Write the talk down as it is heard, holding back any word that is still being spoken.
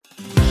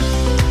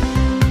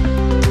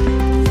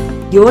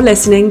You're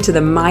listening to the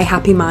My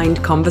Happy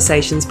Mind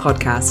Conversations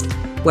podcast,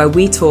 where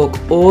we talk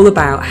all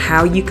about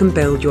how you can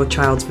build your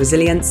child's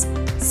resilience,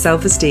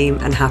 self-esteem,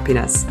 and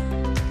happiness.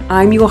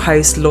 I'm your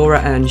host, Laura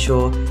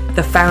Earnshaw,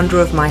 the founder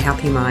of My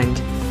Happy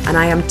Mind, and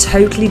I am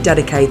totally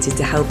dedicated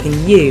to helping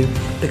you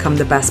become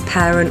the best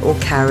parent or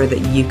carer that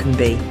you can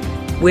be.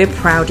 We're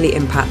proudly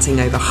impacting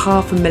over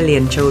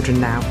 500,000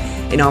 children now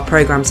in our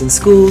programs in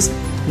schools,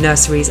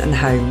 nurseries, and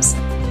homes.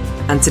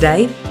 And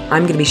today,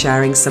 I'm going to be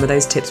sharing some of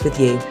those tips with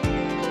you.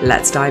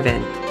 Let's dive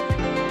in.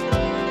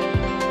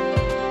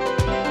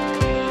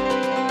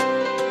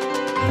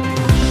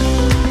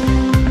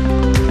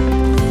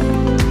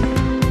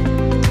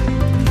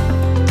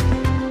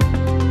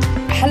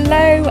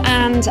 Hello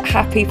and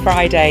happy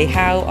Friday.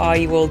 How are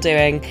you all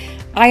doing?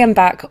 I am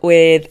back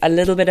with a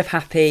little bit of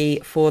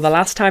happy for the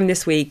last time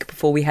this week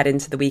before we head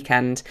into the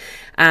weekend.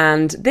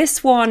 And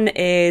this one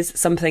is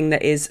something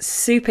that is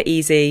super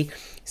easy,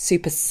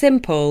 super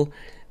simple,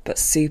 but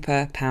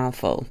super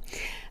powerful.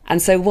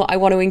 And so what I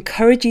want to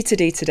encourage you to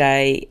do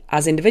today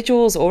as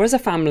individuals or as a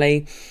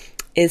family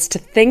is to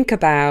think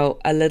about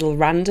a little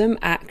random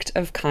act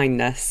of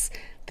kindness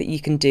that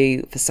you can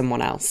do for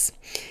someone else.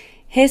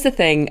 Here's the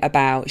thing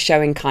about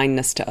showing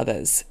kindness to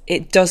others.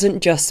 It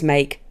doesn't just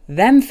make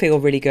them feel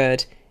really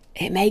good,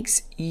 it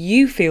makes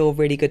you feel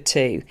really good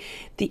too.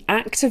 The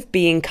act of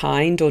being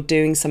kind or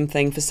doing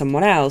something for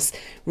someone else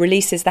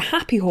releases the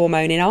happy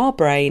hormone in our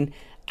brain,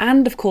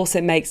 and of course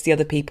it makes the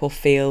other people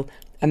feel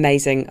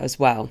amazing as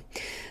well.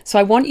 So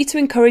I want you to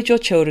encourage your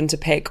children to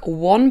pick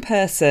one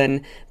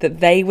person that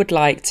they would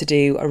like to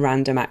do a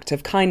random act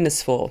of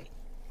kindness for.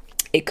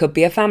 It could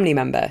be a family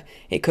member,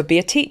 it could be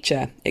a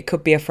teacher, it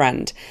could be a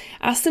friend.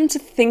 Ask them to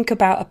think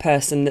about a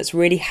person that's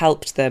really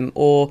helped them,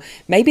 or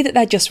maybe that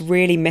they're just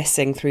really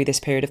missing through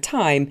this period of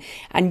time,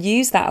 and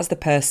use that as the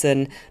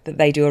person that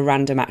they do a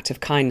random act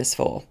of kindness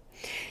for.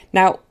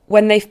 Now,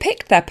 when they've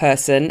picked their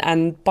person,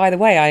 and by the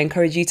way, I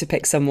encourage you to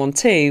pick someone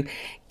too,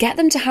 get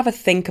them to have a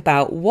think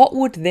about what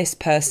would this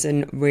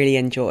person really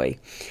enjoy.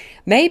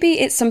 Maybe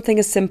it's something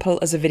as simple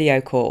as a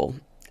video call.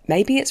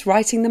 Maybe it's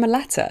writing them a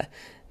letter.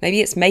 Maybe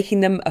it's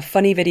making them a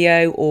funny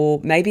video, or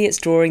maybe it's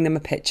drawing them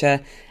a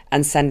picture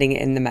and sending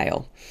it in the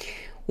mail.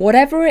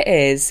 Whatever it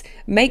is,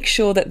 make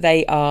sure that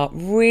they are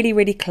really,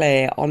 really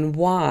clear on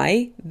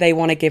why they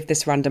want to give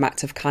this random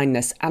act of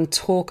kindness and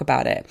talk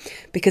about it.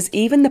 Because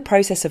even the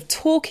process of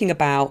talking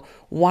about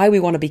why we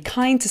want to be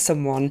kind to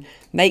someone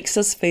makes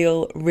us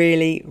feel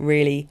really,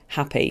 really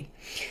happy.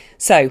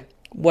 So,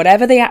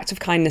 whatever the act of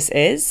kindness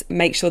is,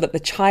 make sure that the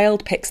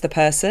child picks the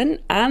person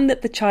and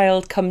that the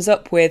child comes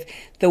up with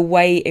the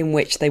way in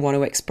which they want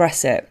to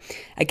express it.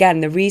 Again,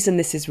 the reason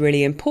this is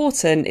really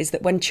important is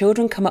that when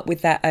children come up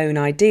with their own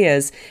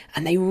ideas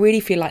and they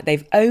really feel like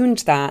they've owned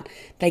that,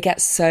 they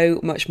get so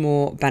much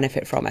more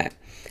benefit from it.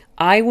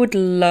 I would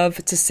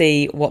love to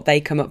see what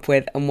they come up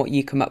with and what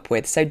you come up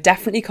with. So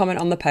definitely comment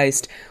on the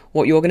post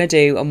what you're going to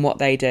do and what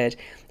they did.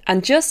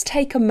 And just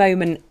take a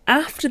moment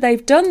after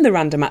they've done the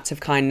random act of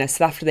kindness,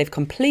 after they've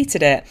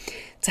completed it,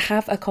 to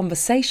have a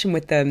conversation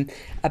with them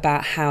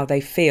about how they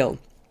feel.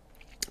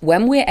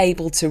 When we're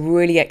able to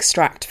really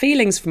extract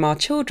feelings from our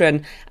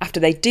children after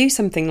they do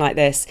something like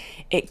this,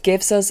 it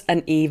gives us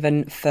an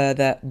even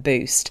further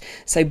boost.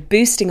 So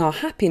boosting our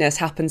happiness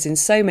happens in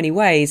so many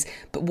ways,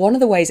 but one of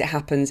the ways it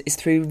happens is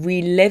through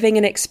reliving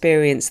an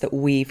experience that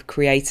we've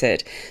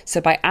created. So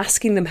by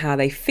asking them how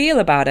they feel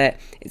about it,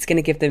 it's going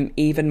to give them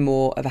even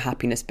more of a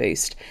happiness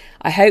boost.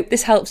 I hope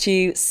this helps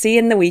you. See you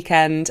in the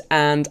weekend,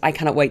 and I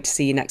cannot wait to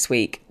see you next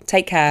week.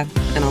 Take care,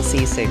 and I'll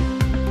see you soon.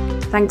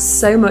 Thanks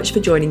so much for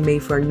joining me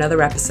for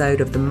another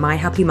episode of the My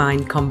Happy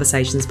Mind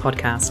Conversations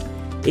podcast.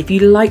 If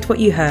you liked what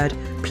you heard,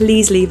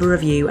 please leave a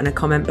review and a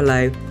comment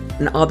below,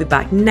 and I'll be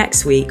back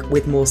next week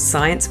with more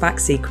science-backed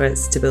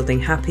secrets to building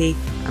happy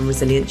and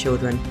resilient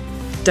children.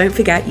 Don't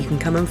forget you can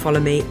come and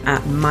follow me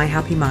at My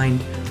Happy Mind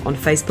on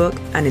Facebook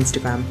and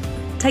Instagram.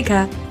 Take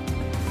care.